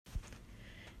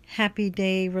Happy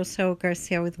day, Rosario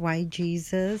Garcia with Why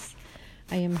Jesus.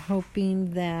 I am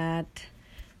hoping that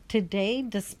today,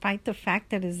 despite the fact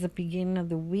that it's the beginning of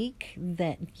the week,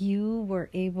 that you were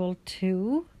able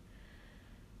to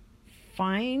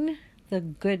find the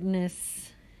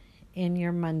goodness in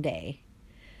your Monday,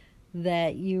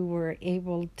 that you were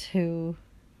able to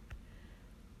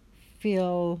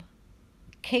feel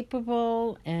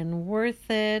capable and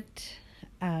worth it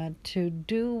to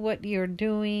do what you're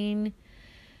doing,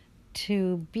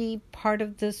 to be part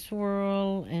of this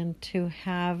world, and to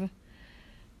have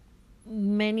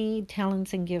many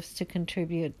talents and gifts to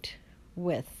contribute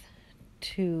with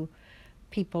to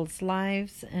people's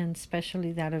lives, and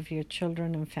especially that of your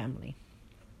children and family.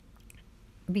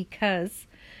 Because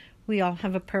we all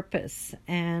have a purpose,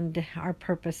 and our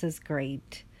purpose is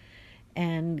great.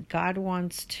 And God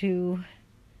wants to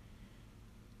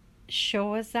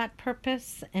show us that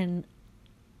purpose and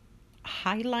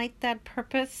highlight that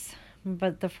purpose,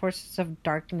 but the forces of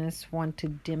darkness want to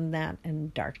dim that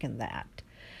and darken that.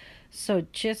 So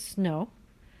just know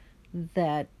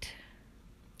that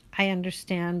I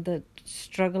understand that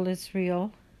struggle is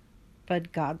real,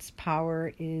 but God's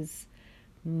power is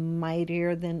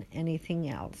mightier than anything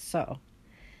else. So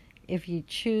if you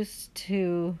choose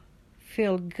to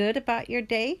feel good about your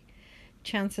day,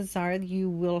 chances are you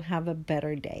will have a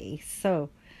better day. So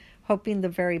hoping the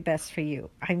very best for you.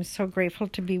 I'm so grateful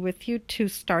to be with you to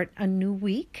start a new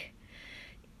week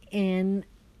in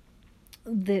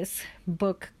this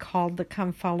book called the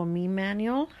Come Follow Me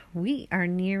Manual. We are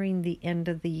nearing the end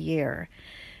of the year,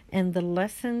 and the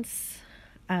lessons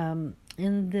in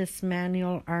this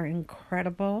manual are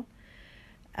incredible.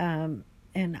 And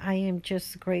I am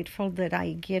just grateful that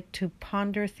I get to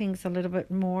ponder things a little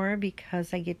bit more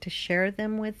because I get to share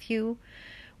them with you,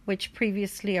 which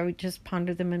previously I would just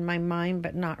ponder them in my mind,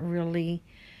 but not really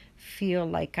feel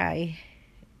like I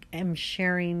am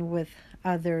sharing with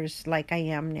others like I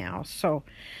am now. So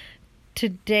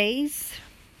today's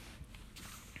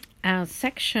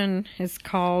section is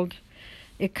called,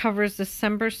 it covers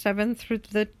December 7th through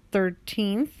the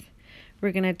 13th.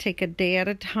 We're going to take a day at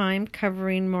a time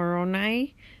covering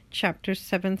Moroni, chapters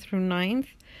 7 through 9th.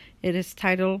 It is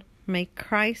titled, May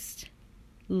Christ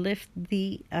Lift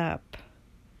Thee Up.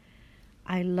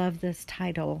 I love this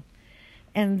title.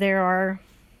 And there are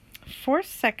 5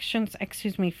 sections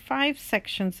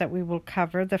that we will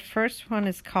cover. The first one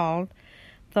is called,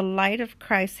 The Light of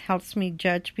Christ Helps Me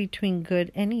Judge Between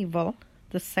Good and Evil.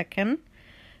 The second,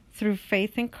 Through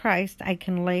Faith in Christ, I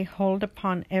Can Lay Hold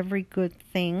Upon Every Good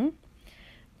Thing.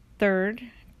 Third,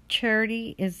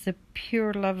 Charity is the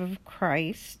Pure Love of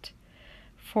Christ.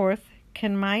 Fourth,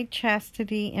 Can My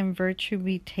Chastity and Virtue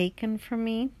Be Taken from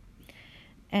Me?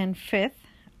 And fifth,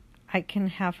 I can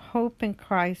have hope in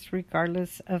Christ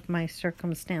regardless of my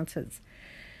circumstances.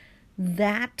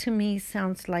 That to me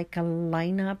sounds like a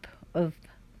lineup of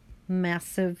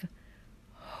massive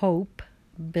hope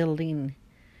building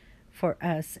for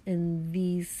us in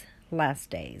these last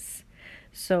days.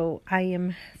 So I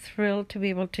am thrilled to be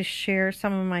able to share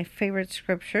some of my favorite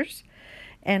scriptures.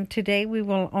 And today we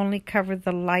will only cover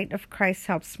the light of Christ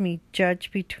helps me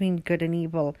judge between good and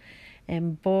evil.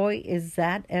 And boy, is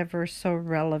that ever so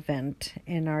relevant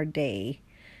in our day,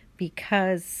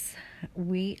 because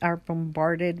we are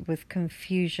bombarded with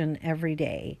confusion every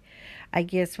day. I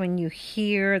guess when you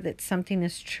hear that something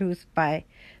is true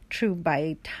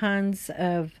by tons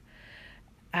of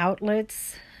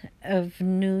outlets of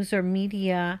news or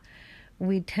media,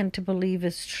 we tend to believe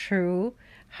is true.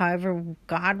 However,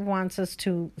 God wants us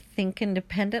to think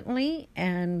independently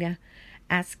and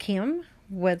ask Him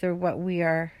whether what we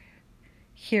are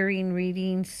hearing,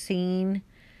 reading, seeing,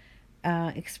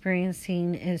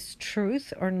 experiencing is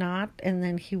truth or not, and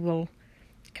then He will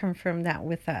confirm that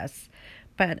with us.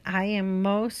 But I am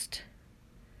most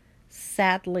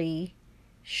sadly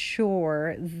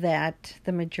sure that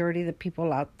the majority of the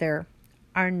people out there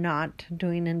are not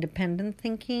doing independent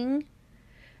thinking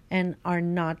and are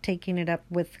not taking it up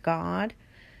with God.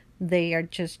 They are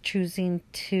just choosing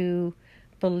to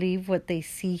believe what they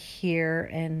see, hear,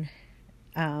 and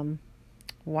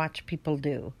watch people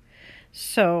do.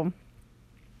 So,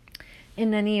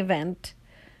 in any event,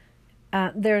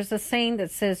 there's a saying that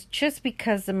says, just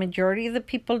because the majority of the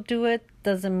people do it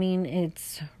doesn't mean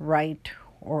it's right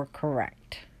or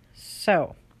correct.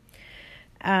 So,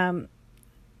 the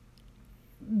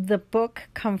book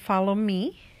Come Follow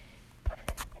Me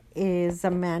is a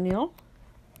manual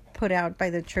put out by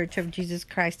the Church of Jesus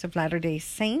Christ of Latter-day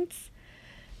Saints.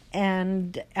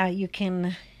 And you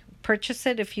can purchase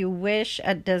it if you wish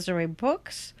at Deseret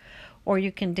Books, or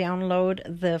you can download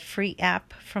the free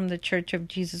app from the Church of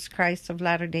Jesus Christ of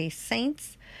Latter-day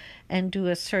Saints and do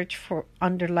a search for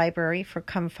under library for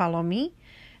Come Follow Me.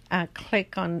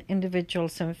 Click on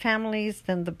individuals and families,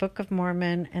 then the Book of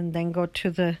Mormon, and then go to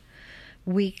the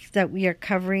week that we are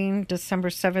covering, December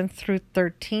 7th through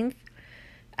 13th.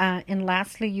 And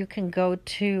lastly, you can go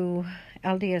to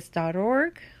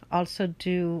LDS.org, also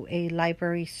do a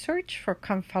library search for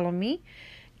Come Follow Me.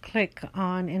 Click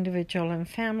on individual and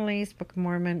families, Book of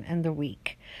Mormon, and the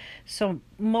week. So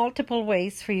multiple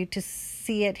ways for you to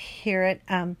see it, hear it.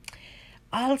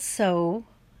 Also,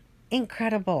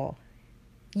 incredible.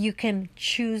 You can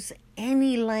choose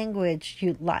any language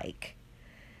you like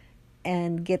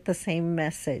and get the same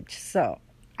message. So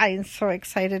I am so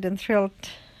excited and thrilled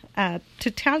to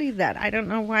tell you that. I don't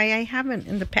know why I haven't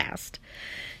in the past.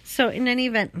 So in any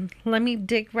event, let me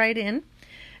dig right in.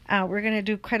 We're going to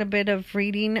do quite a bit of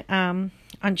reading on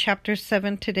chapter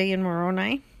 7 today in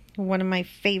Moroni, one of my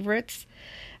favorites.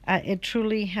 It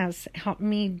truly has helped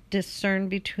me discern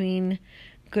between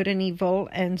good and evil,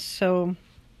 and so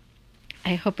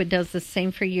I hope it does the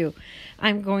same for you.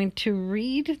 I'm going to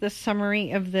read the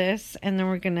summary of this, and then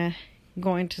we're going to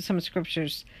go into some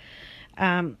scriptures.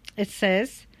 It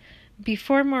says,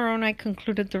 before Moroni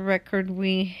concluded the record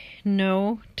we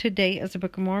know today as the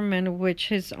Book of Mormon, which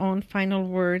his own final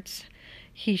words,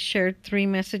 he shared 3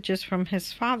 messages from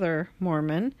his father,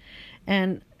 Mormon,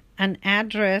 and an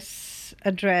address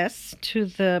to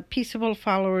the peaceable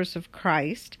followers of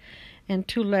Christ, and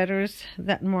 2 letters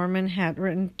that Mormon had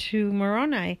written to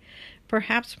Moroni.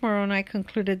 Perhaps Moroni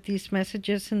concluded these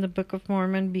messages in the Book of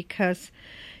Mormon because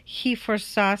he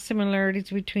foresaw similarities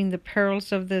between the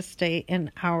perils of this day and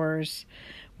ours.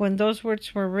 When those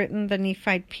words were written, the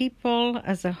Nephite people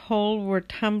as a whole were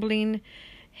tumbling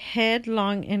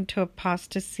headlong into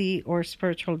apostasy or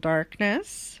spiritual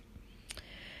darkness.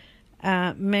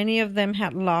 Many of them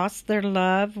had lost their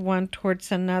love one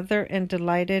towards another and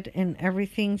delighted in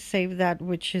everything save that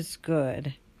which is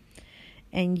good.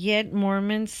 And yet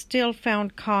Mormons still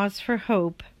found cause for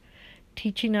hope,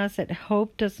 teaching us that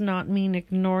hope does not mean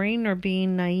ignoring or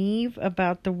being naive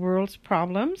about the world's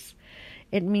problems.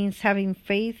 It means having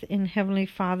faith in Heavenly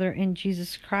Father and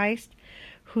Jesus Christ,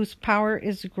 whose power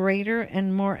is greater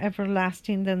and more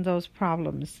everlasting than those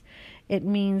problems. It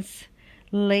means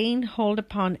laying hold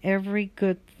upon every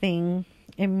good thing.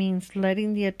 It means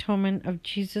letting the atonement of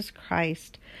Jesus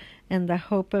Christ and the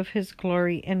hope of His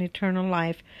glory and eternal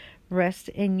life rest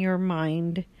in your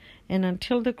mind. And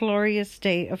until the glorious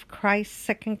day of Christ's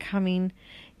second coming,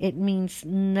 it means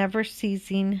never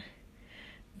ceasing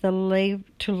to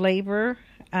labor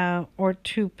or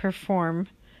to perform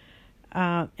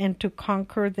and to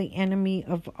conquer the enemy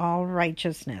of all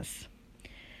righteousness.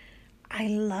 I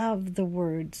love the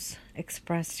words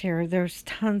expressed here. There's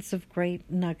tons of great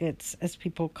nuggets, as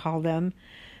people call them,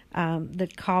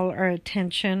 that call our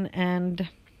attention. And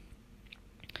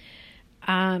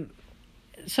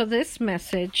so this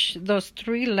message, those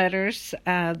 3 letters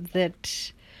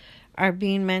that are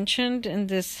being mentioned in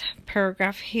this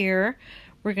paragraph here,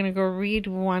 we're going to go read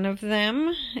one of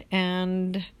them.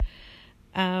 And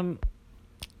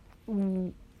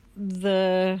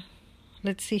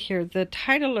let's see here. The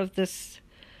title of this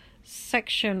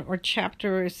section or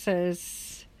chapter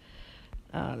says,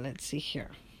 let's see here.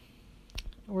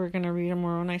 We're going to read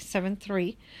Moroni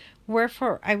 7:3.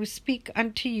 Wherefore I will speak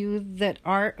unto you that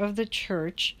are of the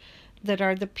church, that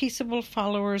are the peaceable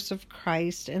followers of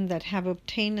Christ, and that have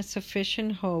obtained a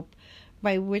sufficient hope,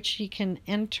 by which ye can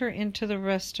enter into the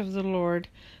rest of the Lord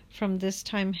from this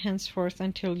time henceforth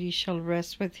until ye shall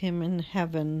rest with Him in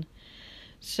heaven.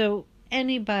 So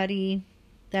anybody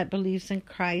that believes in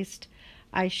Christ,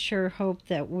 I sure hope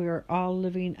that we're all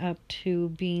living up to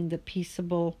being the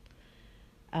peaceable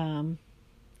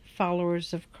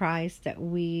followers of Christ, that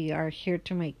we are here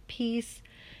to make peace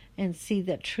and see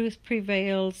that truth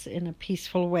prevails in a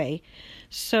peaceful way.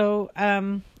 So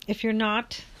if you're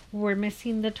not, we're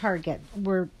missing the target.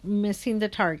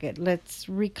 Let's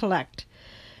recollect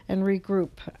and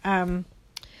regroup.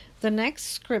 The next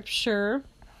scripture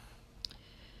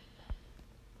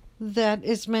that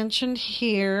is mentioned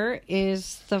here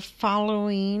is the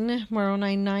following,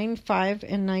 Moroni 9:5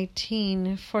 and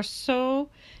 19. For so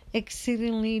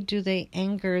exceedingly do they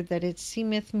anger, that it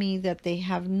seemeth me that they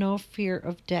have no fear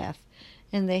of death,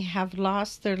 and they have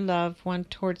lost their love one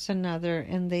towards another,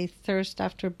 and they thirst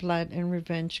after blood and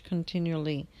revenge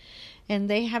continually. And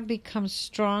they have become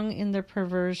strong in their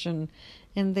perversion,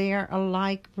 and they are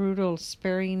alike brutal,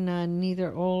 sparing none,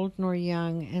 neither old nor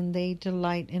young, and they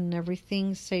delight in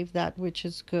everything save that which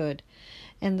is good.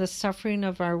 and the suffering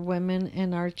of our women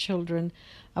and our children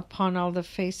upon all the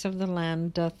face of the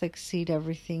land doth exceed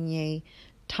everything, yea,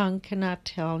 tongue cannot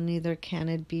tell, neither can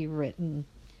it be written.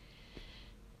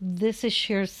 This is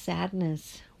sheer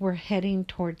sadness. We're heading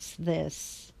towards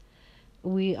this.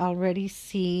 We already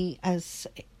see, as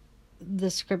the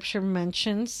scripture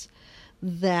mentions,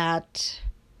 that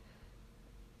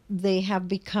they have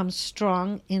become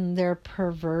strong in their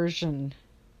perversion.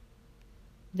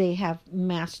 They have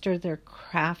mastered their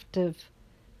craft of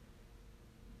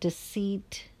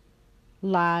deceit,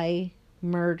 lie,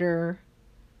 murder,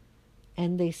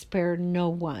 and they spare no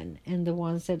one. And the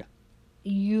ones that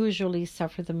usually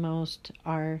suffer the most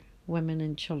are women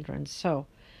and children. So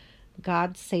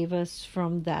God save us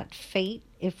from that fate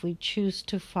if we choose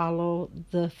to follow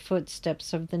the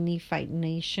footsteps of the Nephite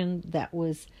nation that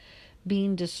was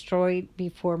being destroyed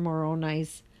before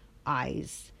Moroni's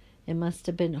eyes. It must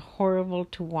have been horrible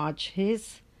to watch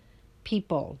his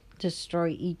people destroy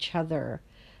each other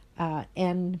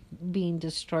and being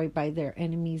destroyed by their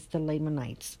enemies, the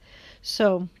Lamanites.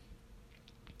 So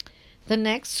the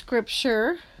next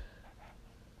scripture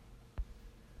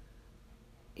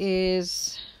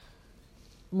is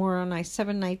Moroni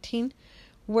 7:19.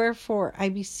 Wherefore I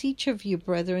beseech of you,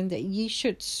 brethren, that ye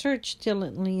should search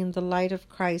diligently in the light of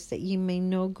Christ, that ye may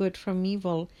know good from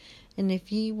evil. And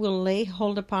if ye will lay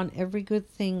hold upon every good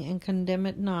thing and condemn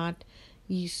it not,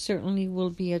 ye certainly will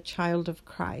be a child of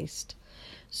Christ.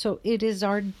 So it is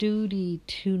our duty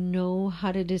to know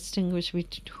how to distinguish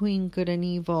between good and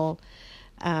evil,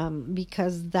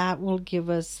 because that will give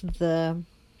us the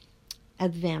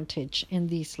advantage in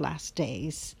these last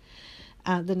days.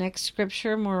 The next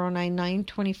scripture, Moroni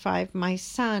 9:25, my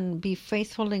son, be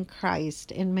faithful in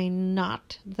Christ, and may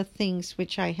not the things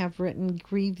which I have written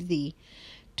grieve thee,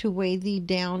 to weigh thee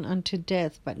down unto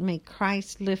death, but may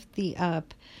Christ lift thee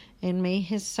up, and may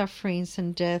his sufferings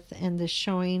and death and the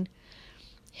showing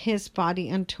his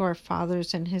body unto our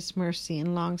fathers and his mercy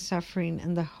and long suffering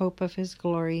and the hope of his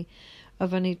glory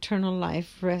of an eternal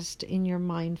life rest in your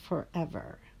mind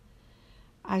forever.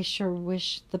 I sure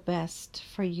wish the best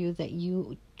for you, that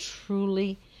you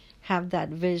truly have that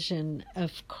vision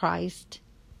of Christ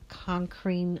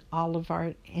conquering all of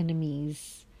our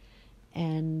enemies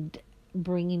and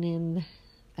bringing in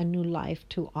a new life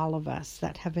to all of us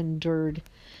that have endured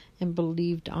and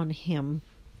believed on him.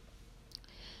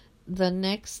 The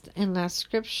next and last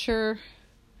scripture,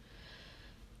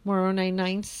 Moroni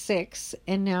 9:6,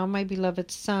 and now, my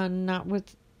beloved son,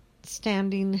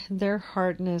 notwithstanding their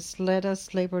hardness, let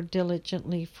us labor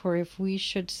diligently, for if we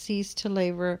should cease to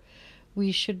labor,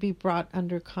 we should be brought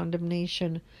under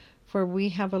condemnation. For we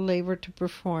have a labor to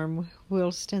perform,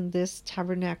 whilst in this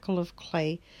tabernacle of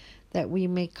clay, that we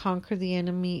may conquer the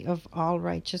enemy of all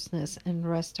righteousness and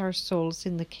rest our souls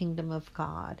in the kingdom of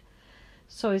God.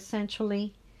 So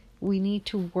essentially, we need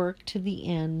to work to the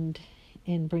end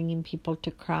in bringing people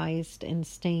to Christ and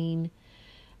staying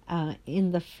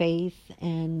in the faith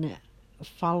and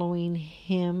following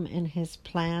him and his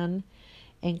plan,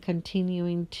 and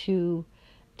continuing to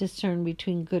discern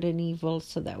between good and evil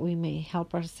so that we may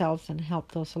help ourselves and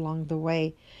help those along the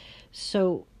way.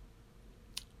 So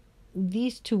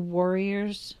these two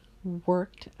warriors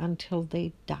worked until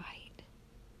they died.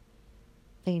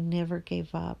 They never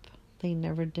gave up. They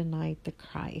never denied the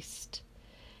Christ.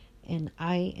 And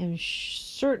I am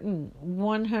certain,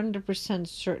 100%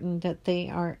 certain, that they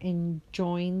are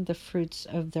enjoying the fruits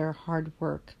of their hard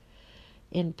work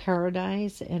in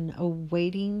paradise and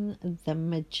awaiting the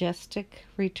majestic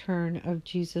return of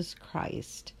Jesus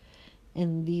Christ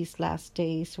in these last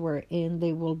days, wherein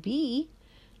they will be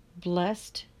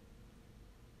blessed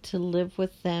to live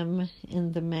with them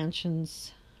in the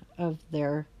mansions of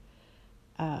their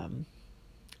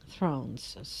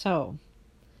thrones. So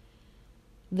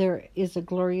there is a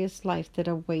glorious life that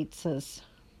awaits us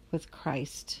with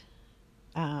Christ,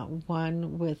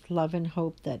 one with love and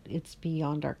hope that it's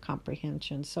beyond our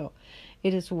comprehension. So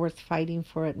it is worth fighting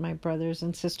for it, my brothers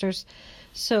and sisters.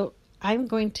 So I'm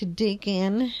going to dig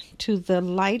in to the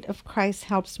light of Christ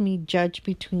helps me judge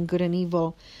between good and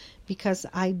evil, because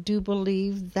I do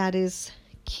believe that is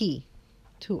key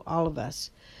to all of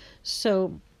us.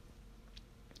 So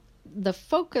the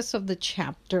focus of the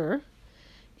chapter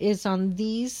is on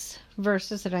these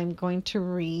verses that I'm going to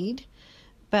read,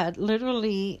 but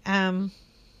literally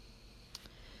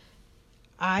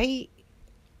I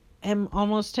am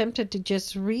almost tempted to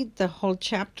just read the whole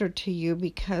chapter to you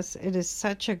because it is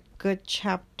such a good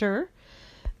chapter,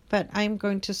 but I'm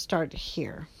going to start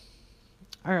here.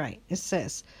 All right, it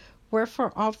says,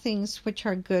 wherefore all things which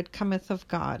are good cometh of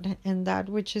God, and that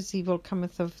which is evil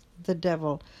cometh of the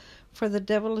devil. For the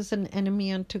devil is an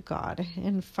enemy unto God,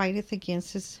 and fighteth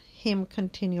against him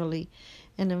continually,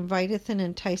 and inviteth and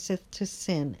enticeth to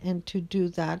sin, and to do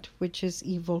that which is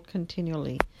evil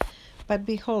continually. But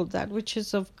behold, that which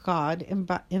is of God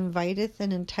inviteth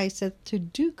and enticeth to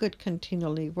do good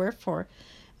continually. Wherefore,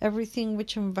 everything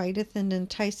which inviteth and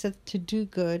enticeth to do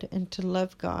good, and to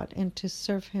love God, and to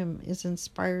serve him, is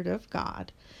inspired of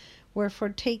God. Wherefore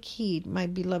take heed, my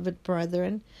beloved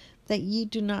brethren, that ye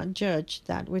do not judge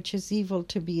that which is evil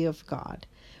to be of God,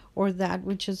 or that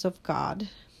which is of God,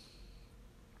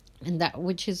 and that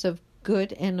which is of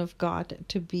good and of God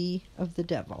to be of the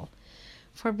devil.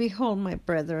 For behold, my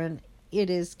brethren, it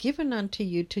is given unto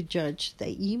you to judge,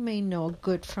 that ye may know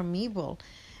good from evil.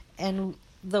 And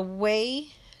the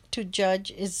way to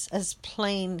judge is as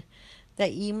plain,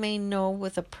 that ye may know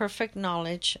with a perfect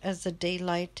knowledge, as the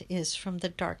daylight is from the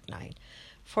dark night.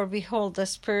 For behold, the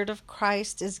Spirit of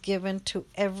Christ is given to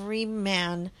every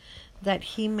man, that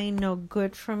he may know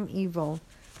good from evil.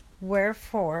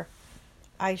 Wherefore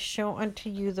I show unto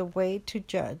you the way to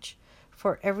judge.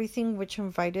 For everything which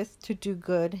inviteth to do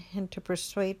good, and to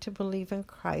persuade to believe in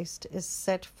Christ, is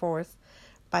set forth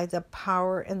by the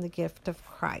power and the gift of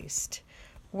Christ.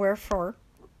 Wherefore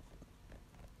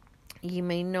ye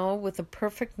may know with a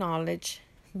perfect knowledge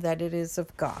that it is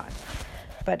of God.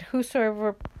 But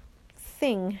whosoever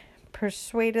thing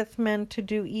persuadeth men to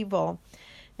do evil,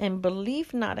 and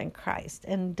believe not in Christ,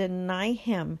 and deny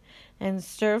him, and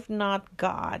serve not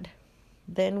God,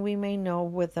 then we may know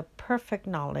with a perfect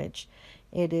knowledge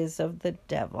it is of the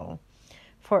devil.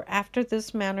 For after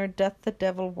this manner doth the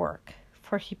devil work.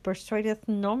 For he persuadeth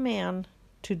no man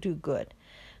to do good,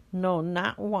 no,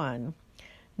 not one,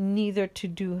 neither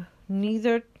do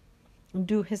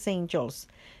his angels,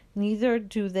 neither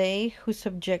do they who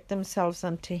subject themselves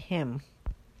unto him.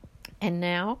 And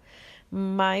now,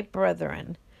 my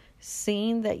brethren,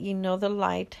 seeing that ye know the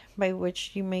light by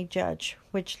which ye may judge,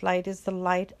 which light is the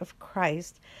light of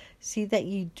Christ, see that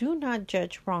ye do not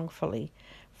judge wrongfully,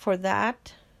 for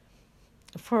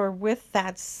with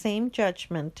that same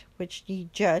judgment which ye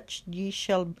judge, ye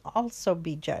shall also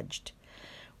be judged.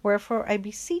 Wherefore I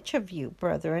beseech of you,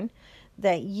 brethren,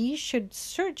 that ye should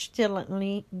search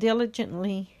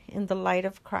diligently in the light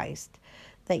of Christ,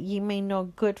 that ye may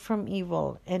know good from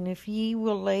evil. And if ye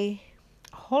will lay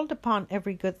hold upon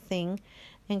every good thing,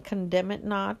 and condemn it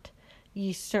not,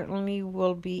 ye certainly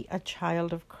will be a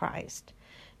child of Christ.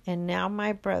 And now,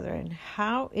 my brethren,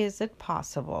 how is it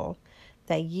possible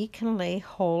that ye can lay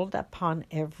hold upon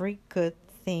every good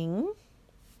thing?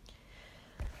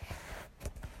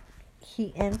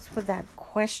 He ends with that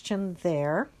question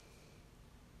there.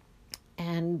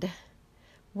 And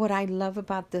what I love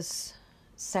about this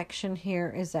section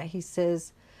here is that he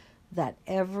says that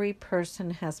every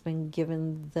person has been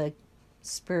given the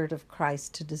Spirit of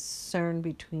Christ to discern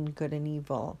between good and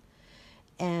evil.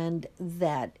 And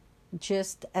that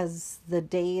just as the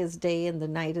day is day and the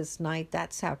night is night,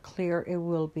 that's how clear it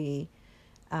will be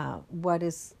what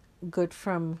is good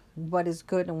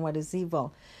and what is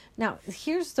evil. Now,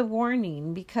 here's the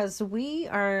warning, because we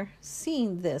are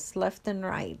seeing this left and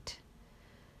right.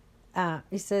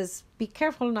 It says, be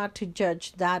careful not to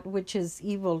judge that which is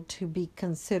evil to be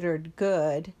considered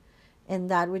good,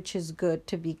 and that which is good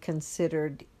to be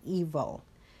considered evil.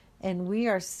 And we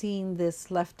are seeing this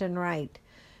left and right.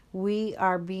 We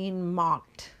are being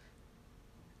mocked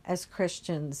as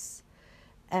Christians,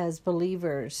 as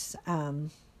believers,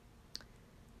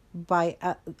 by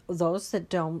those that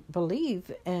don't believe,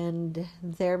 and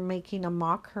they're making a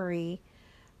mockery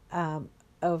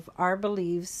of our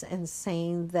beliefs and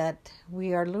saying that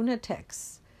we are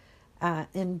lunatics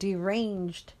and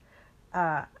deranged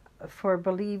for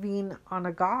believing on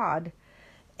a God.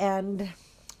 And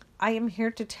I am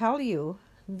here to tell you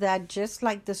that just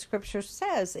like the scripture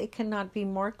says, it cannot be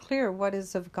more clear what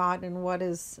is of God and what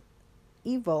is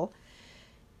evil.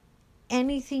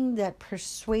 Anything that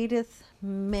persuadeth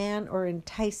man or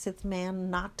enticeth man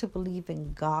not to believe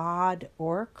in God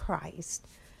or Christ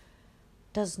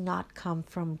does not come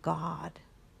from God.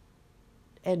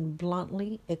 And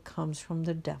bluntly, it comes from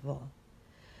the devil.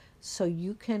 So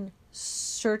you can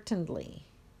certainly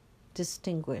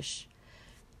distinguish.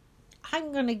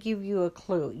 I'm going to give you a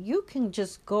clue. You can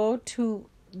just go to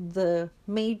the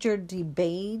major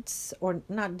debates, or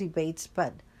not debates,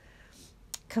 but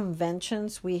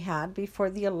conventions we had before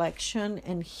the election,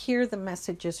 and hear the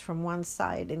messages from one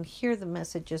side and hear the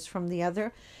messages from the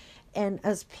other. And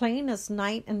as plain as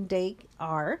night and day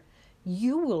are,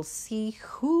 you will see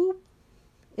who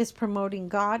is promoting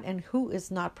God and who is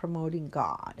not promoting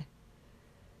God.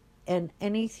 And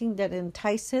anything that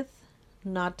enticeth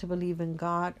not to believe in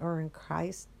God or in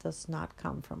Christ does not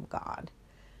come from God.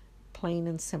 Plain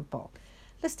and simple.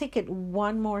 Let's take it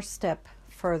one more step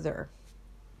further.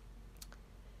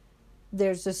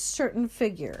 There's a certain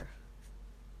figure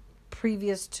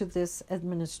previous to this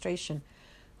administration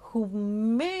who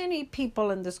many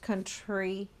people in this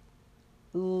country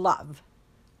love.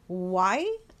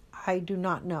 Why? I do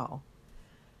not know.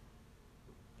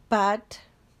 But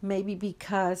maybe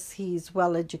because he's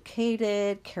well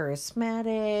educated,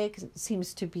 charismatic,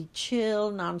 seems to be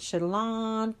chill,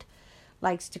 nonchalant,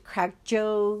 likes to crack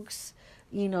jokes,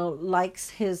 likes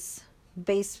his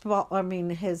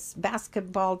his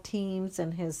basketball teams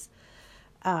and his,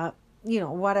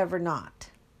 whatever not.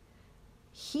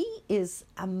 He is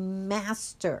a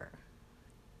master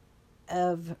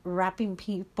of wrapping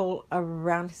people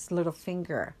around his little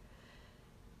finger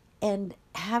and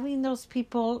having those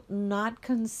people not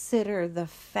consider the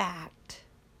fact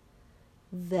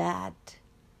that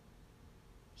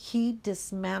he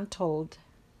dismantled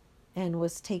and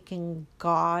was taking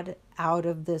God out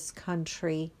of this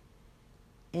country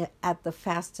at the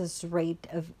fastest rate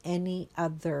of any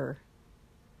other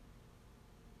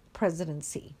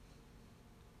presidency.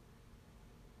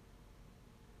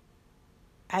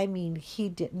 I mean, he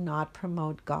did not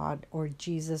promote God or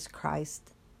Jesus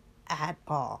Christ at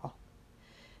all.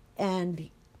 And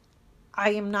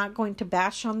I am not going to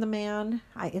bash on the man.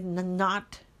 I am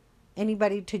not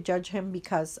anybody to judge him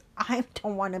because I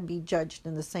don't want to be judged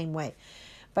in the same way.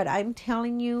 But I'm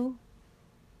telling you,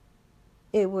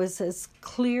 it was as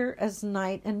clear as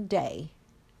night and day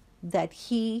that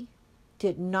he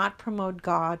did not promote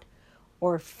God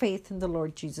or faith in the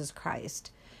Lord Jesus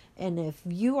Christ. And if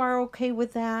you are okay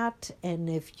with that, and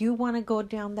if you want to go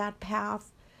down that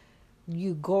path,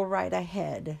 you go right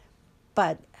ahead.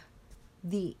 But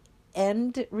the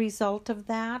end result of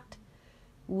that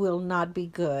will not be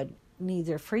good,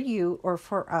 neither for you or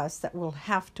for us, that will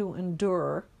have to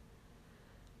endure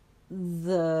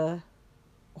the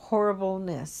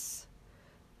horribleness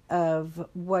of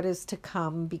what is to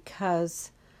come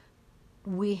because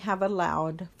we have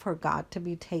allowed for God to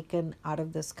be taken out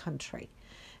of this country.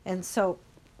 And so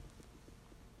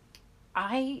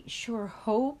I sure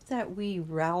hope that we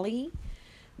rally,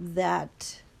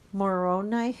 that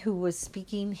Moroni, who was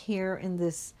speaking here in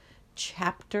this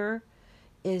chapter,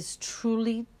 is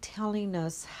truly telling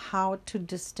us how to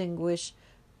distinguish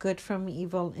good from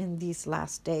evil in these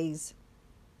last days.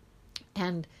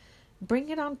 And bring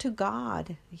it on to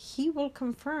God. He will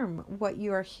confirm what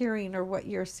you are hearing or what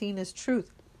you're seeing as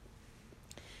truth.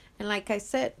 And like I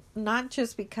said, not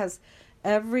just because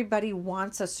everybody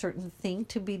wants a certain thing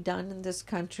to be done in this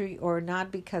country, or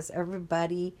not because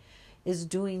everybody is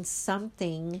doing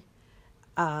something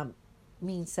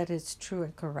means that it's true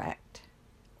and correct.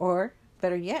 Or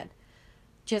better yet,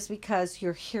 just because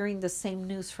you're hearing the same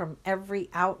news from every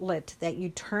outlet that you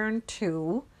turn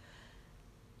to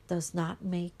does not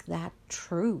make that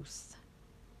truth.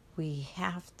 We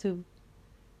have to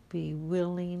be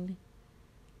willing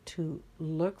to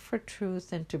look for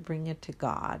truth and to bring it to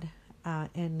God.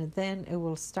 And then it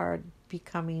will start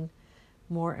becoming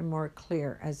more and more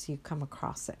clear as you come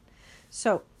across it.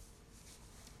 So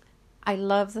I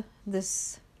love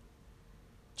this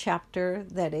chapter,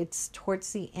 that it's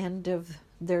towards the end of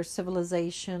their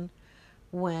civilization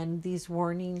when these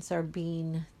warnings are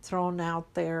being thrown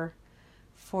out there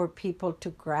for people to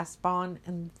grasp on,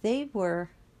 and they were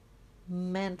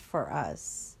meant for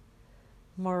us.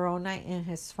 Moroni and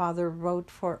his father wrote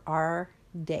for our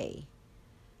day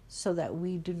so that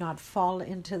we do not fall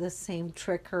into the same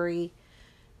trickery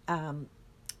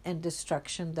and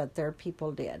destruction that their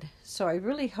people did. So I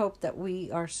really hope that we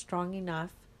are strong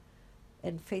enough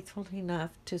and faithful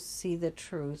enough to see the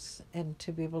truth and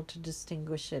to be able to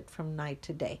distinguish it from night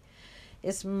to day.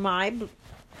 It's my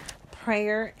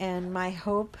prayer and my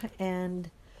hope, and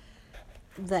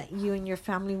that you and your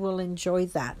family will enjoy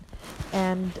that.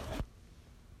 And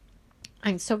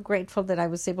I'm so grateful that I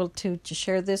was able to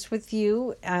share this with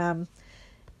you.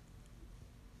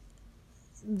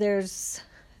 There's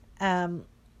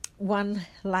one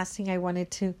last thing I wanted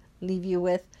to leave you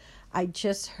with. I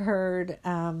just heard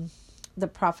the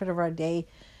prophet of our day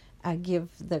give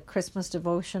the Christmas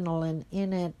devotional, and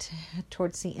in it,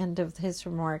 towards the end of his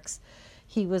remarks,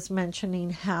 he was mentioning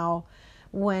how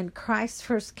when Christ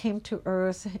first came to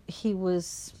earth, he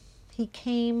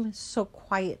came so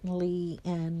quietly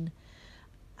and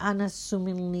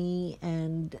unassumingly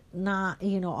and not,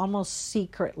 almost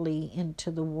secretly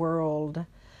into the world,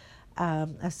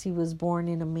 as he was born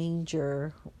in a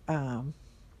manger.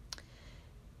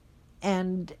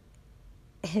 And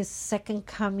his second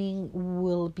coming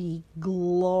will be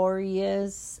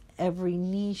glorious every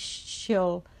knee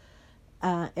shall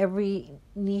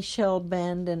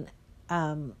bend, and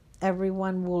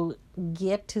everyone will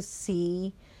get to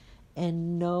see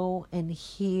and know and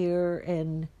hear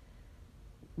and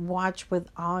watch with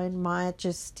awe and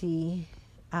majesty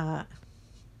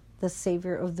the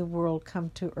Savior of the world come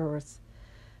to earth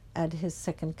at his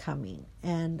second coming.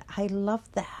 And I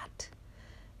love that.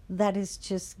 That is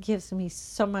just gives me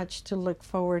so much to look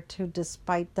forward to,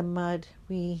 despite the mud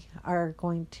we are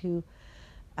going to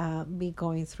be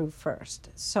going through first.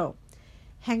 So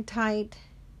hang tight,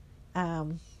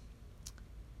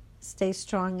 stay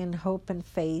strong in hope and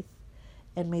faith,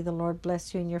 and may the Lord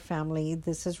bless you and your family.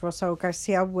 This is Rosa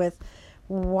Garcia with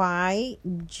Why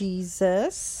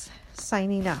Jesus,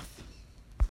 signing off.